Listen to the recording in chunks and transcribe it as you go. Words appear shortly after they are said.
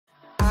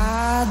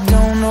I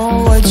don't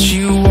know what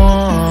you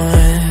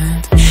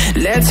want.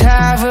 Let's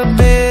have a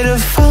bit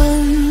of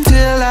fun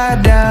till I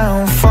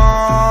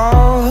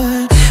downfall.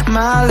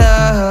 My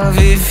love,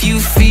 if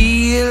you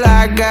feel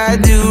like I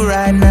do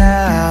right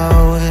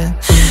now,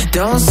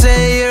 don't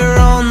say you're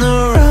on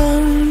the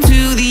run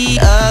to the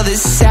other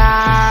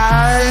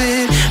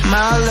side,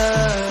 my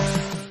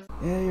love.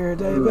 Yeah, you're a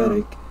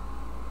diabetic.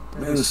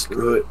 Man,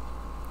 screw it.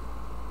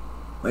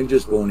 I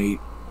just won't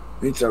eat.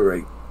 It's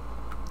alright.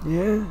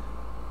 Yeah.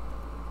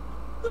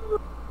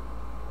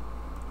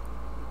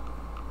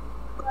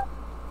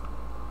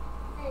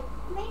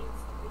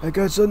 I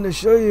got something to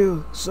show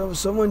you.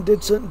 Someone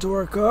did something to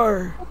our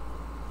car.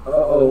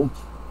 Uh-oh.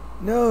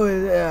 No,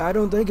 I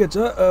don't think it's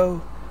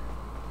uh-oh.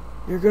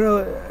 You're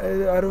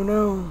gonna... I don't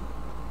know.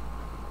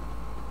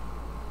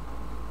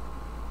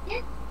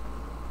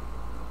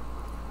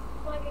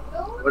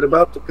 What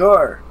about the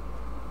car?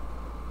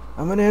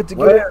 I'm gonna have to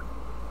get...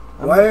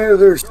 Why are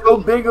there so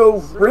big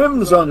old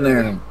rims on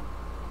there?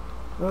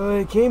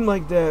 It came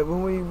like that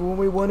when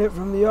we won it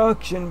from the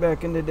auction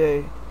back in the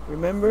day.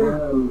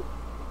 Remember?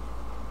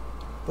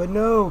 But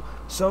no,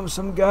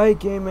 some guy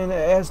came in and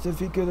asked if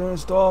he could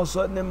install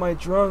something in my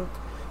trunk.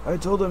 I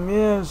told him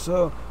yeah,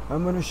 so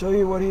I'm gonna show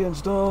you what he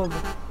installed.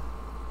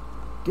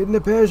 Get in the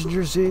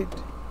passenger seat.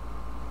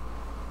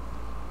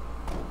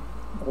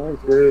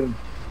 Okay.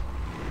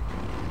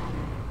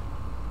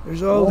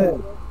 There's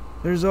all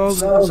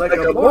Sounds like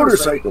a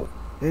motorcycle.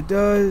 It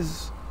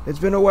does. It's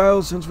been a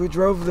while since we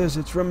drove this.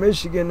 It's from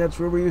Michigan. That's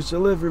where we used to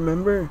live,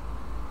 remember?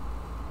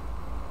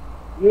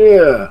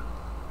 Yeah.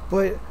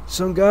 But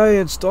some guy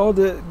installed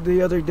it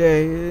the other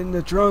day in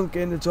the trunk,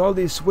 and it's all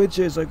these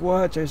switches. Like,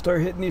 watch, I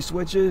start hitting these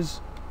switches.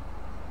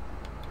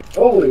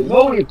 Holy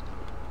moly.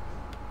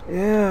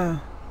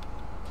 Yeah.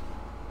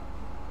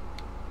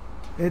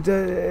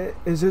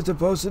 Is it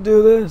supposed to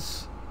do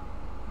this?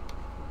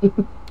 I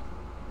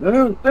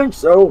don't think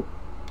so.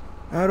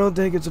 I don't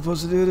think it's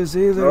supposed to do this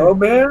either. Oh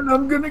man,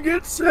 I'm gonna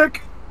get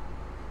sick.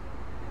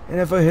 And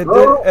if I hit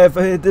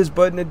this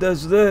button, it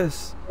does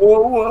this.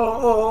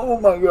 Oh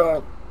my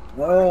god.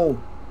 Wow.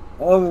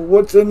 Oh,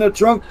 what's in the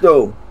trunk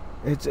though?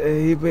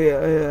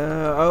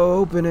 I'll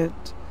open it.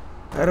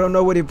 I don't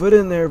know what he put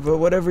in there, but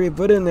whatever he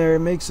put in there, it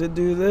makes it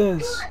do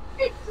this.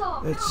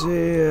 Let's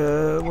see,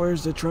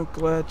 where's the trunk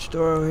latch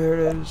door? Oh, here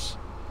it is.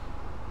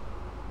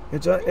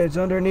 It's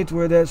underneath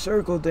where that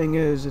circle thing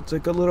is. It's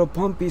like a little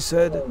pump, he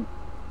said.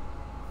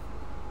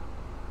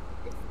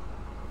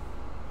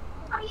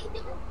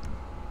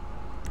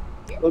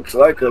 Looks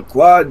like a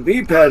quad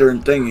V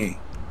pattern thingy.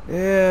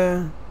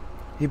 Yeah.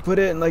 He put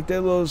it in like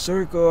that little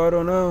circle, I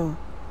don't know.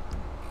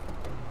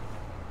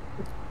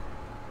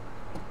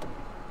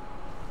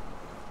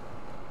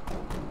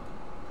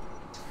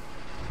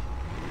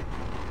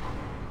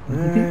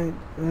 Alright,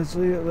 let's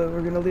leave it.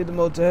 We're gonna leave the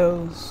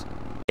motels.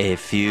 A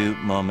few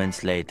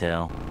moments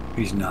later.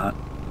 He's not.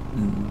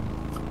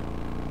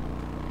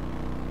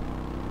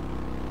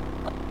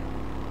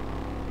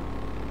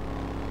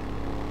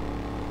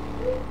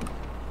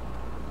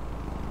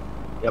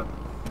 Yep.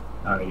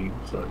 Alright, you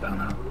can slow it down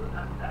now.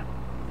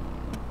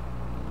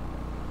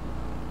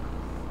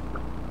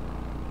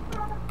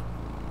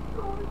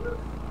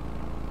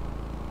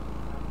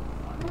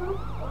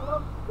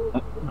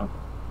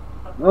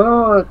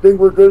 Oh, I think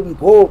we're good and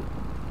pulled.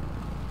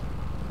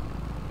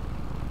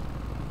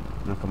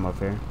 I'll come up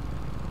here.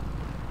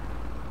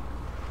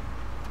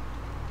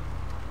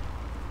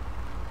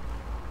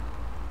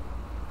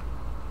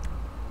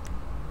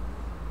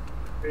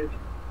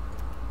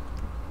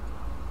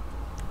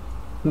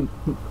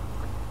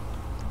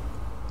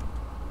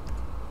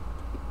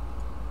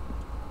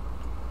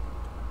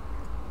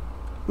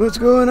 What's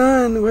going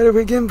on? Why are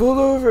we getting pulled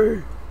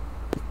over?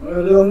 I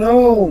don't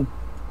know.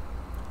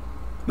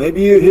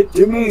 Maybe you hit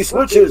too many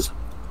switches.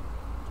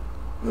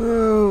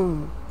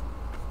 Oh.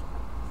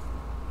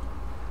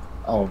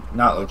 Oh,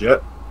 not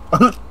legit.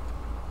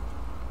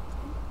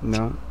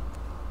 No.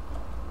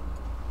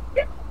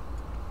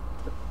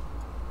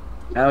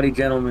 Howdy,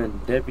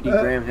 gentlemen. Deputy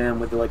Gramham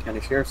with the Lake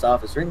County Sheriff's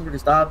Office. Reason for the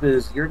stop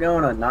is you're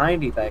going on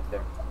 90 back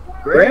there.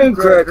 Graham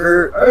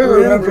cracker. I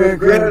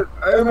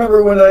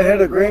remember when I had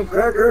a graham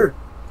cracker.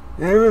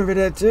 I remember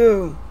that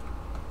too.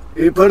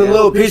 You put a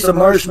little piece of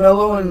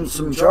marshmallow and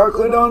some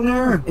chocolate on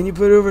there. And you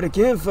put it over the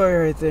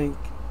campfire, I think.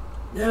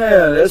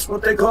 Yeah, that's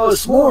what they call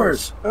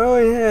s'mores. Oh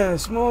yeah,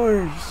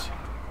 s'mores.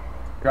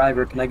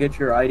 Driver, can I get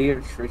your ID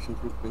registration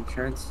proof of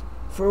insurance?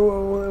 For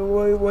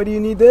what do you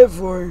need that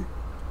for?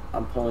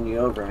 I'm pulling you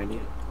over, I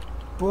need it.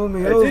 Pull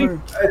me over.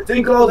 I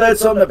think all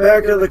that's on the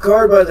back of the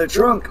car by the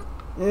trunk.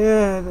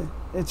 Yeah,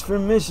 it's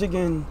from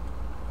Michigan.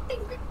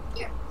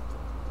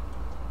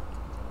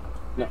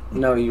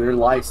 No, your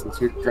license,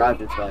 your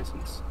driver's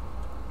license.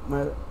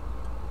 What?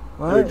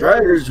 Your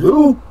driver's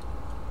who?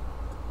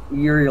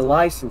 Your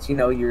license, you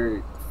know,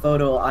 your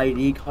photo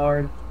ID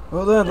card.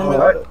 Hold on,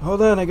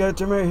 hold on, I gotta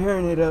turn my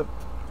hearing aid up.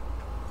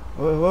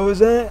 What was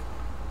that?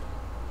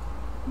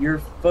 Your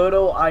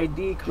photo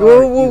ID card,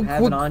 you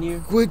have it on you?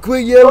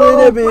 Quit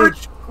yelling at me.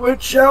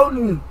 Quit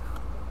shouting.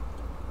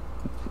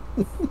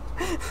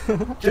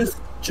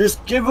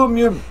 Just give him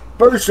your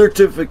birth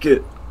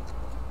certificate.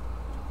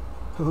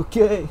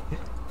 Okay.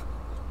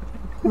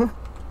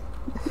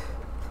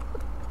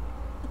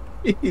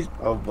 He's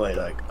probably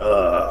like,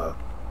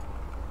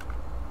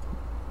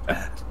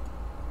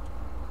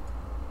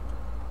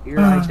 Your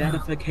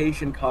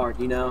identification card,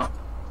 you know.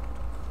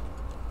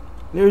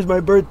 There's my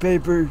birth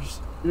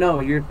papers. No,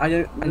 I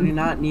do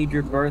not need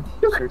your birth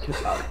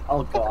certificate.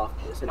 I'll go off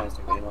this. It has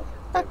to be.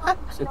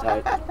 Sit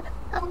tight.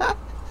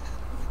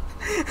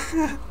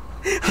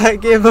 I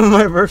gave him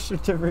my birth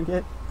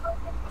certificate.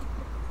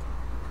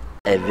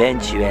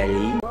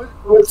 Eventually.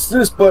 what's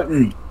this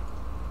button?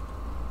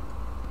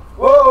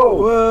 Whoa!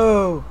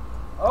 Whoa.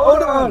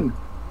 Hold on!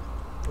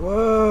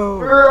 Whoa.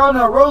 We're on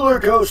a roller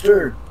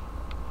coaster.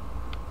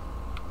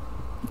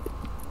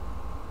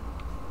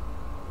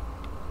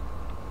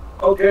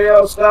 Okay,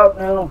 I'll stop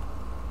now.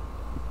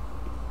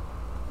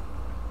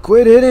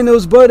 Quit hitting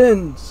those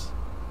buttons.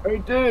 I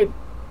did.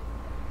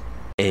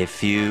 A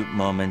few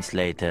moments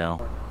later.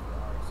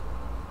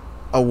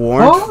 A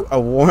warrant? Huh? A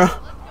warrant?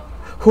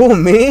 Who,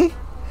 me?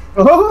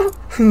 Huh?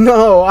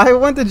 No, I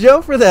went to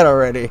jail for that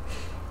already.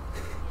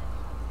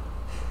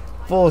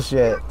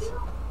 Bullshit.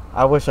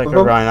 I wish I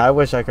could run. I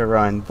wish I could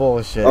run.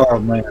 Bullshit. Oh,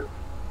 man.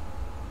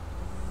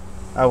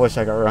 I wish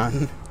I could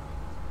run.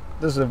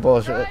 This is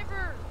bullshit.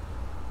 Driver,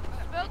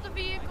 step out the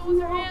vehicle with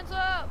your hands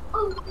up.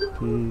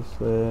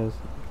 Peaceless.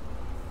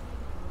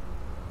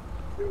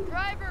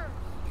 Driver,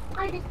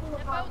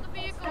 step out the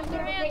vehicle with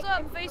your hands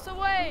up. Face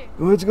away.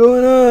 What's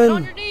going Get on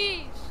on? your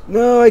knees.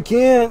 No, I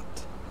can't.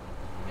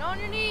 Get on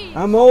your knees.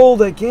 I'm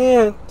old. I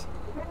can't.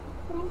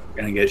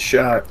 Gonna get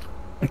shot.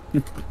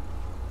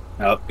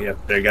 Oh, yeah,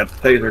 they got the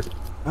taser.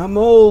 I'm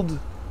old.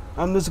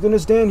 I'm just gonna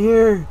stand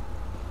here.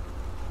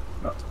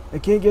 I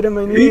can't get on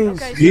my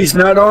knees. Okay, He's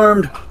not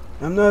armed.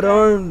 I'm not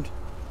armed.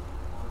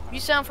 You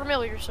sound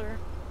familiar, sir.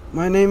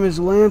 My name is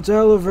Lance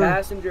Oliver.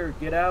 Passenger,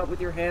 get out with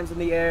your hands in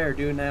the air.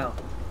 Do it now.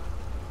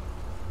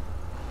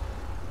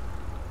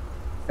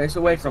 Face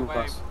away from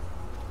us.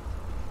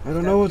 I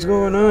don't know what's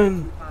going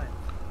on.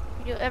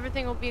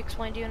 Everything will be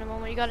explained to you in a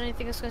moment. You got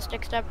anything that's gonna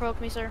stick, stab, poke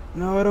me, sir?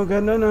 No, I don't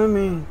got nothing on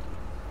me.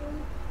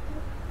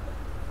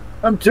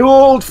 I'm too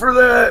old for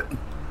that.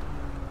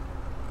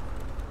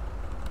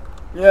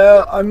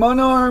 Yeah, I'm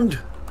unarmed.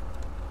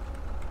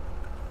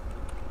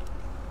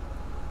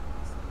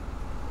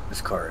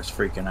 This car is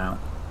freaking out.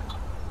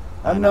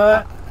 I'm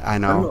not. I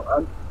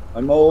know.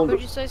 I'm old.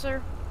 What'd you say,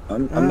 sir?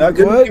 I'm not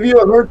gonna what? give you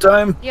a hard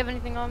time. Do you have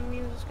anything on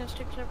you that's gonna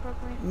stick, stab, poke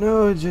me?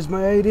 No, it's just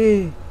my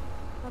ID.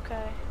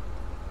 Okay.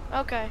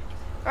 Okay.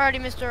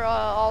 Alrighty, Mr.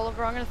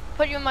 Oliver. I'm gonna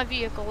put you in my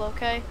vehicle,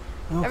 okay?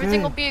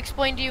 Everything Okay. will be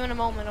explained to you in a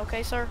moment,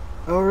 okay, sir?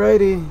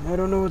 Alrighty. I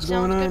don't know what's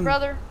Sounds going good, on.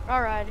 brother?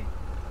 Alrighty.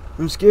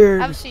 I'm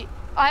scared. Have a seat.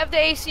 I have the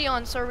AC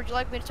on, sir. Would you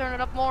like me to turn it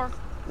up more?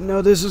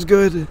 No, this is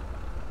good.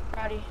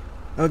 Alrighty.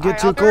 I'll get Alright,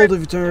 too I'll be cold right- if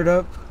you turn it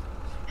up.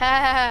 Ha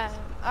ha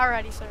ha.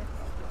 Alrighty, sir.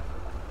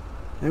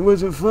 It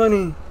wasn't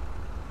funny.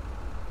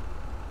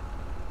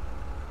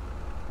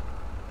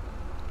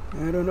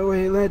 I don't know what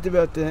he meant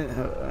about that.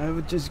 I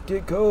would just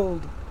get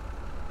cold.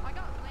 I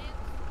got Lance.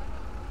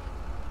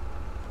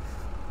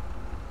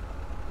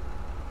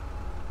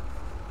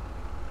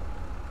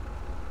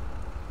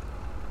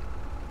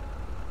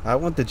 I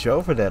went to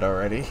jail for that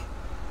already.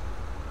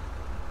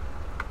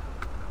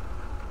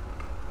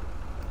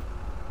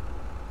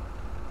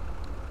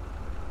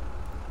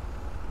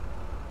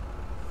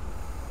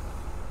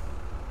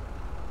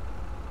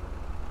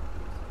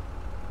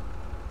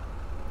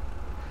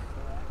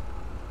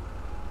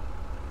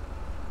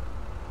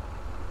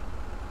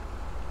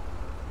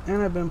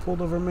 And I've been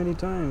pulled over many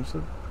times.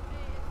 So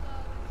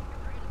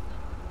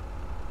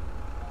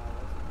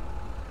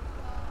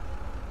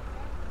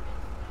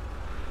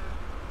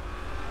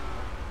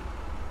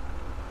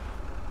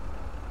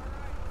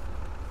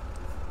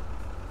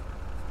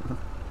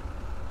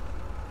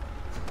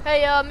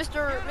Hey,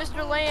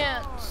 Mr.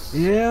 Lance.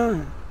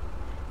 yeah.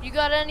 You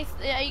got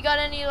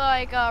any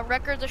like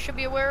records I should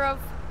be aware of?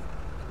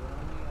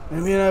 I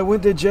mean, I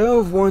went to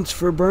jail once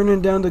for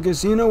burning down the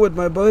casino with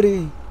my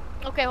buddy.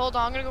 Okay, hold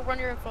on. I'm gonna go run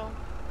your info.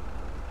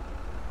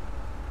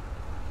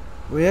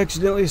 We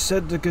accidentally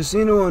set the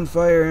casino on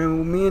fire,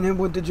 and me and him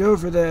went to jail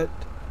for that.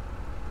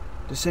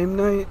 The same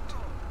night.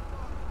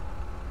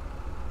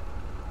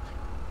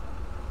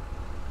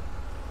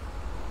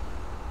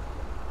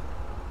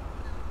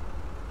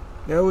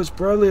 That was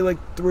probably like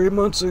 3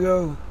 months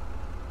ago.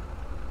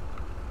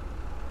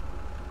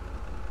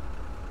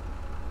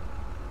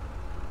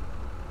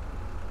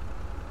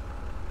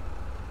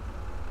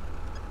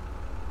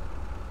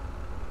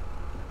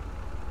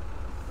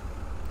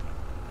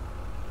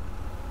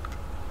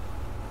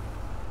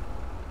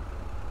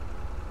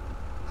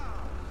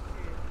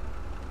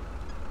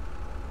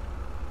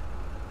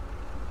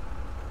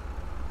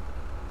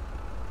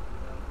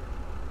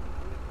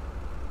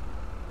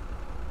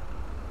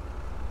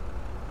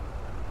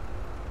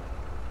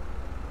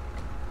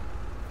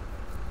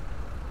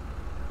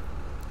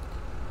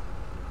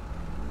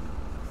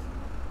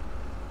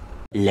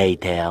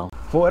 Later.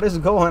 What is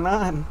going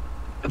on?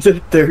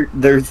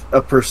 There's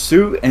a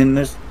pursuit and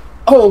this.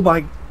 Oh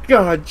my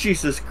God,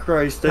 Jesus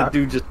Christ! That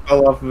dude just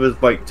fell off of his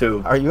bike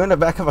too. Are you in the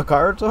back of a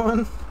car or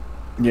something?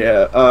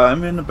 Yeah,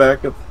 I'm in the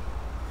back of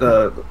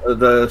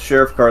the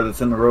sheriff car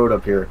that's in the road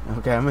up here.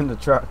 Okay, I'm in the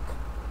truck.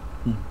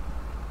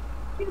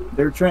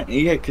 They're trying.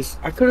 Yeah, because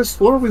I could have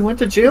swore we went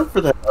to jail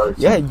for that.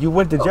 Yeah, you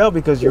went to jail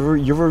because you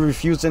were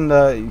refusing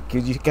the.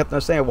 Because you kept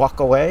on saying walk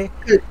away.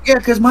 Yeah,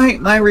 because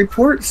my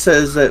report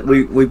says that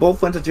we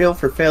both went to jail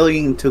for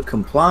failing to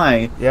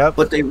comply. Yep.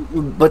 But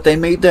they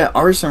made that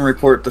arson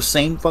report the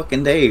same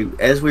fucking day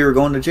as we were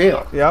going to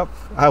jail. Yep.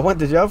 I went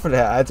to jail for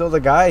that. I told the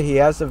guy.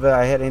 He asked if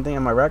I had anything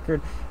on my record.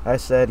 I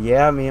said,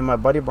 yeah, me and my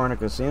buddy burned a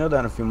casino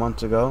down a few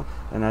months ago,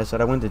 and I said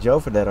I went to jail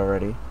for that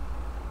already.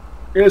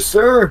 Yes,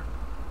 sir.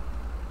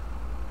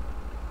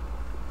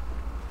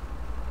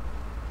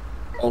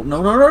 Oh,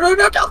 no,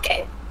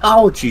 okay.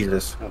 Oh,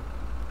 Jesus.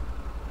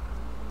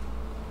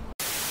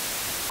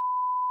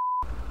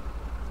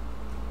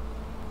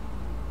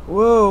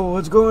 Whoa,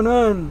 what's going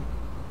on?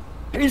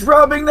 He's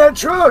robbing that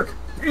truck.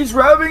 He's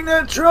robbing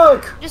that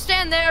truck. Just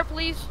stand there,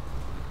 please.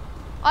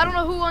 I don't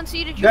know who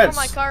unseated you from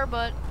my car,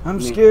 but...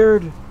 I'm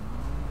scared.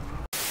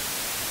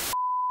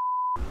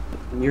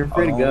 You're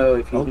free to go.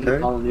 If you can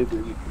call an Uber,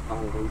 you can call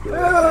an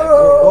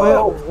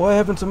Uber. What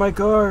happened to my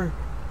car?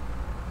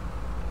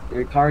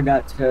 Your car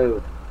got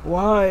towed.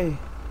 Why?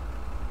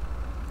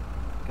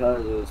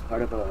 Because it was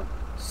part of a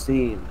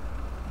scene.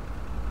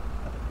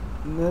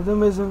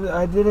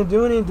 I didn't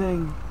do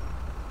anything.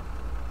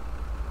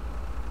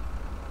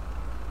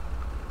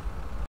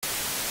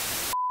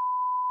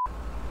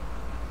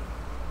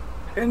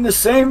 In the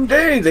same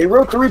day. They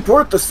wrote the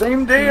report the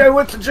same day I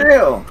went to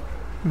jail.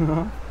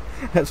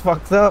 That's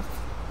fucked up.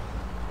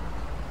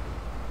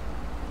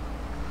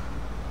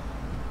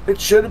 It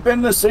should have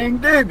been the same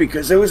day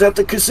because it was at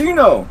the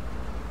casino.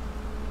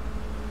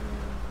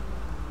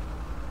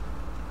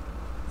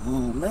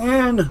 Oh,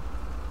 man.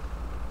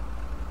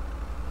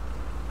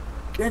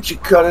 Can't you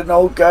cut an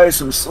old guy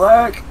some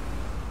slack?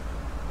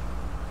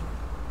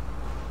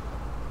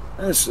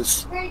 This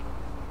is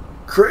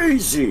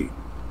crazy.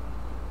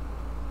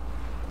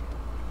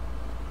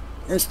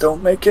 This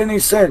don't make any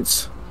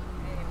sense.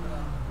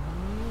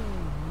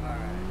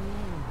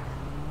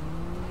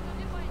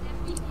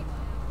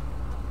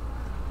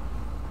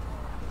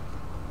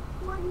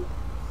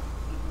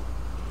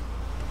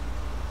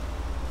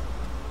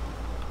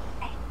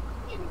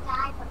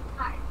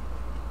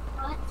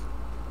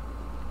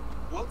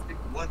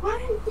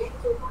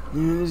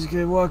 Yeah, this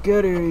guy walk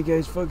out of here. You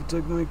guys fucking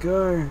took my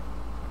car.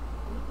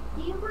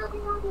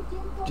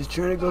 Just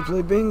trying to go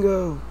play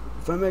bingo.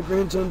 Find my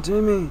grandson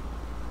Timmy.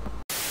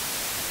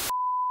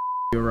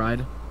 You a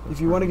ride?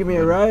 If you want to give me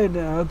a ride,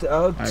 I'll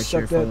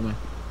suck that.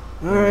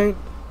 Alright.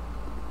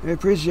 I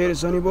appreciate it,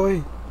 sonny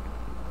boy.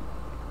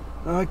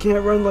 No, I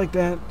can't run like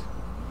that.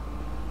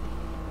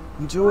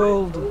 I'm too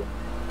old.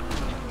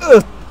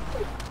 Ugh.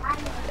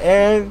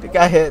 And the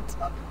guy hit.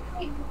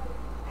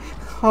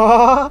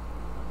 Ha.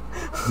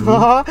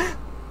 Ha.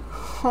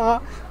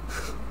 Ha.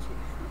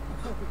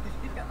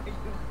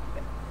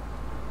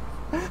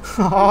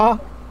 Ha.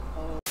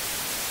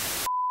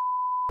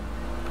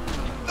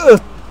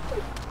 Ugh.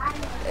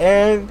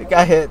 And the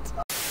guy hit.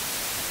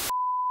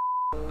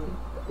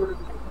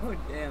 Oh,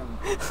 damn.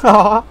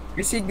 Ha.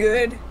 Is he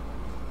good?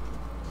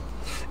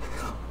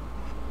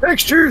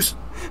 Textures!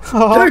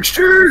 Ha.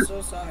 Textures!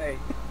 I'm so sorry.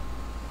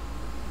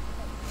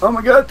 Oh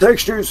my God,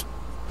 textures!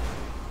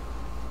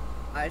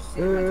 I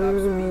see my top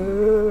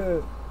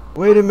speed.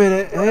 Wait a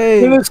minute.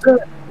 Hey,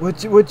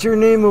 what's your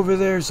name over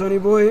there, sonny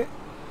boy?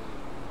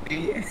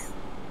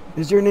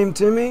 Is your name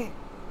Timmy?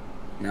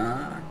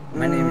 Nah,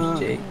 my name is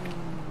Jake.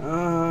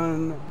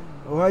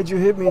 Why'd you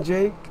hit me,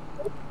 Jake?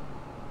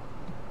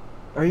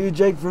 Are you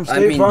Jake from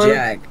State Farm?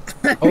 Jack.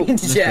 I mean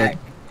Jack.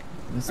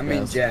 I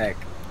mean Jack.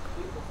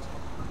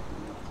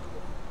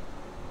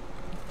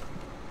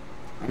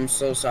 I'm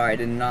so sorry. I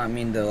did not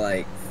mean to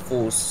like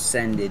full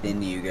send it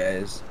into you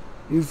guys.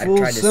 You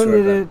full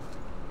sended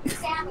it.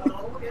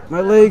 My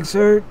legs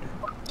hurt.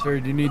 Sir,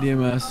 do you need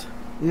EMS?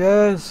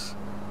 Yes.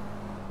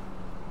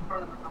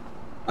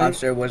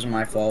 Officer, it wasn't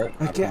my fault.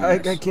 I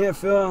can't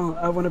feel.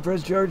 I want to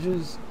press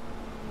charges.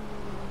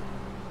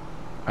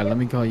 Alright, let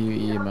me call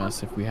you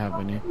EMS if we have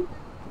any.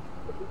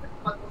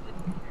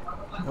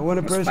 I want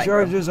to press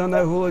charges on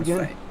that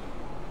hooligan.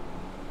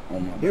 Oh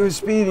my He was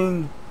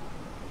speeding.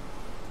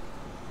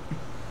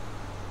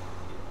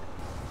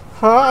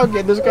 Huh?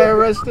 Get this guy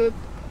arrested.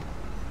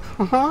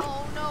 Huh?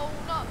 Oh no,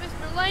 not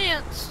Mr.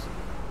 Lance.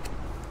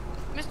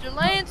 Mr.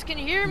 Lance, can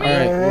you hear me?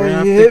 Alright, we're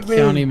gonna you have hit to me.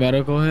 county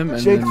medical him.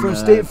 And Jake then, from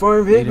State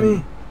Farm hit lead him.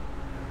 me.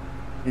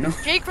 No.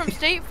 Jake from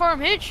State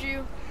Farm hit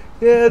you.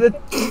 Yeah,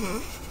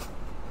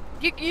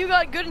 You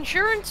got good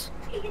insurance?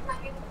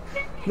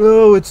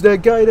 no, it's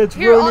that guy that's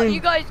Here, running. you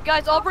guys,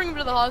 I'll bring him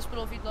to the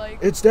hospital if you'd like.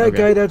 It's that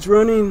guy that's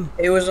running.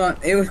 It was on.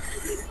 It was.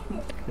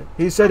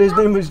 He said his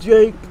name was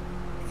Jake.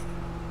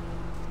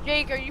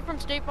 Jake, are you from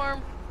State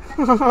Farm?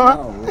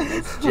 No,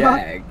 it's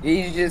Jack.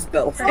 He's just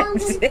the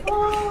last.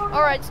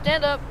 All right,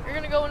 stand up.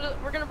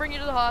 We're gonna bring you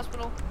to the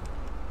hospital.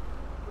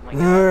 my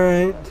God.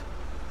 Alright.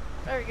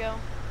 There we go.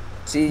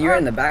 See, you're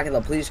in the back of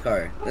the police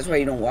car. That's why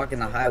you don't walk in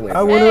the highway.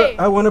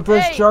 I wanna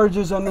press Hey,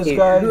 charges on this Hey,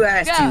 guy. who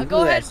asked Yeah, you? go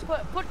Who ahead. asked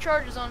Put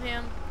charges on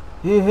him.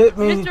 He hit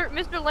me.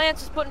 Mr.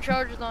 Lance is putting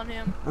charges on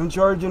him. I'm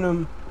charging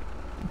him.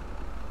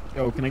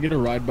 Yo, can I get a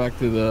ride back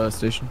to the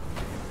station?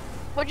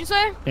 What'd you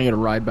say? Can I get a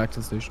ride back to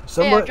the station?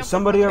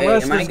 Somebody Hey,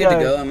 arrest am I this good to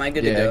guy. go? Am I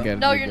good to go?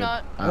 No, you're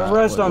not.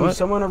 Arrest him.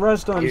 Someone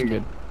arrest him. You're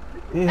good.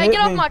 He Hey, hit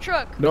get off me. my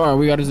truck. No,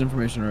 we got his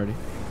information already.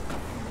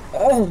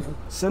 Oh,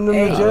 Send him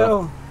Hey. to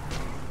jail.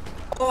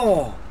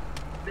 oh.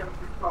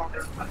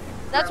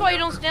 That's why you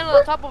don't stand on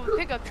the top of a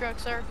pickup truck,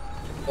 sir.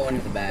 Going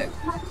in the back.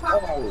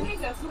 Oh.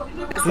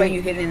 That's why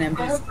you hitting him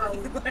just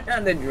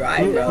on the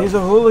drive, bro. He's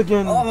a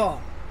hooligan. Oh.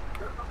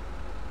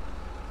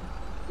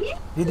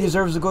 He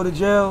deserves to go to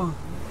jail.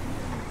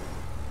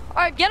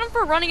 Alright, get him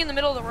for running in the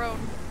middle of the road.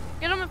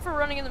 Get him for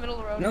running in the middle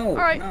of the road. No,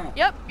 Alright, no.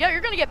 yep, you're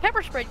gonna get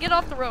pepper sprayed. Get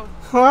off the road.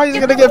 Oh, he's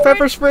gonna get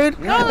pepper sprayed?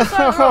 Get on the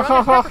side of the road.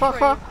 I'll get pepper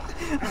sprayed.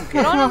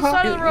 Get on the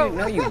side of the road.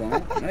 No, you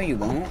won't. No, you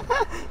won't.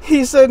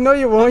 He said, no,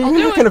 you won't. You're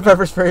not gonna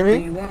pepper spray No,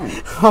 me. you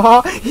won't.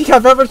 Oh, he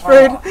got pepper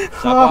sprayed.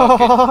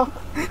 Stop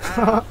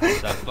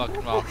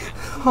fucking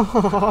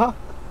walking.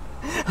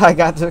 I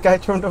got this guy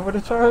turned over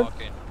the charge.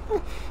 Walking.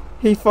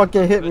 He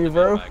fucking hit me,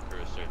 bro. My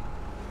cruiser.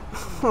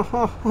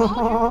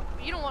 Oh,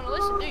 you don't want to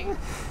listen, do you?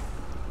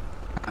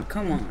 Oh,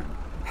 come on.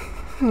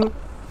 Too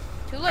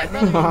I late,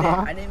 didn't brother.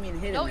 mean to- I didn't mean to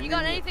hit him. No, I you got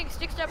didn't anything?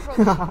 Stick step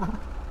program. mean-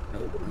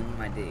 Nope,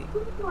 I did.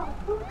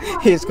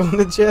 He's going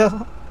to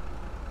jail.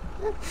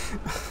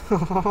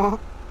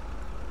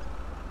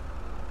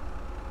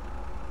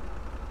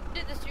 You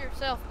did this to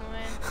yourself, my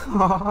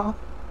man.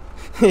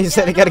 He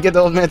said he gotta get the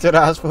old man to the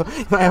hospital.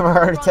 He might have a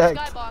heart You're on attack.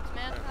 Skybox,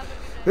 man. Have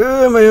a good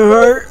day. My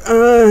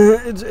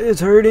heart. It's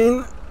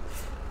hurting.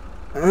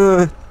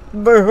 My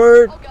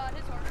heart. Oh God,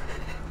 his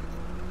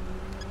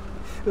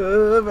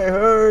heart. My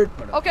heart.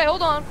 Okay,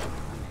 hold on.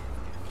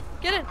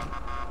 Get in.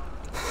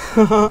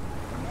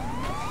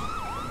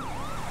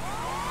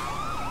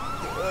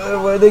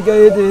 Why the guy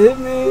had to hit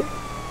me?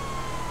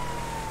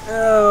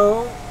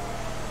 Ow.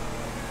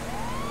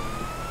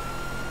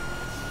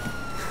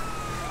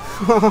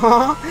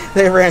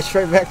 They ran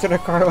straight back to the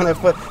car when I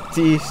put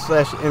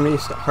D/ME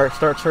heart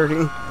starts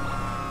hurting.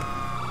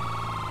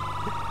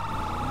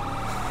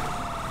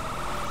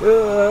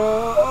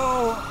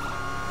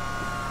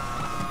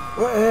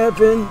 What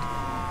happened?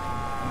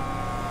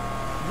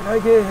 Did I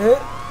get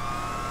hit?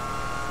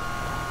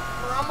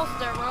 We're almost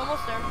there. We're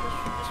almost there.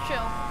 Just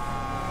chill.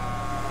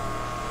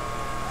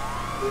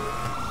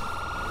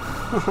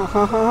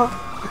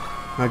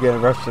 I'm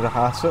getting rushed to the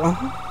hospital.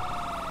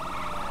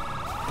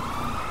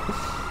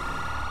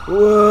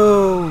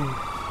 Whoa.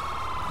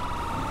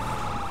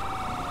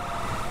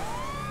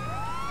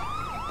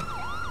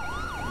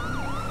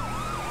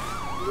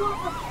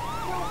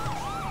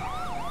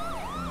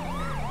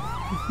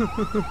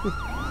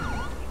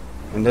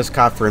 And this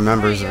cop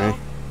remembers me.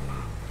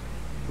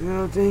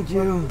 No, thank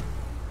you.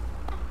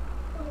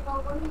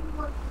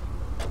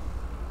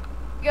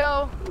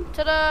 Go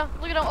to the.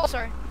 Look at him. Oh,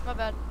 sorry. My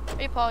bad.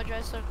 I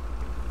apologize, sir.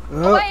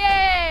 Oh, Oh,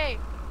 hey!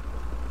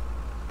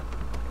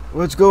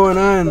 what's going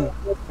on?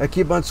 I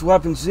keep on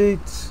swapping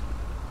seats.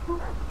 There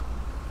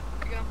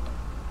you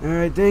go.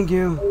 Alright, thank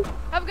you.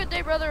 Have a good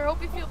day, brother.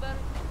 Hope you feel better.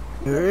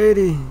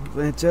 Alrighty,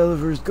 Lance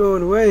Oliver's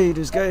going away. He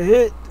just got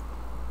hit.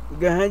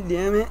 God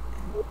damn it.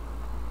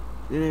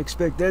 Didn't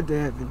expect that to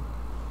happen.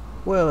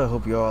 Well, I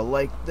hope you all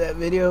liked that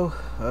video.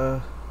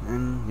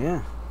 And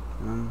yeah.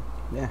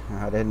 Yeah,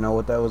 I didn't know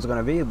what that was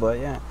gonna be, but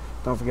yeah.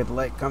 Don't forget to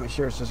like, comment,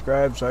 share,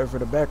 subscribe. Sorry for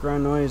the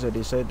background noise. I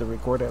decided to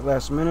record at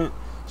last minute.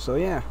 So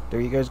yeah,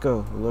 there you guys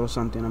go. A little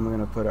something I'm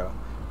gonna put out.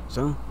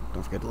 So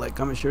don't forget to like,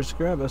 comment, share,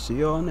 subscribe. I'll see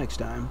you all next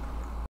time.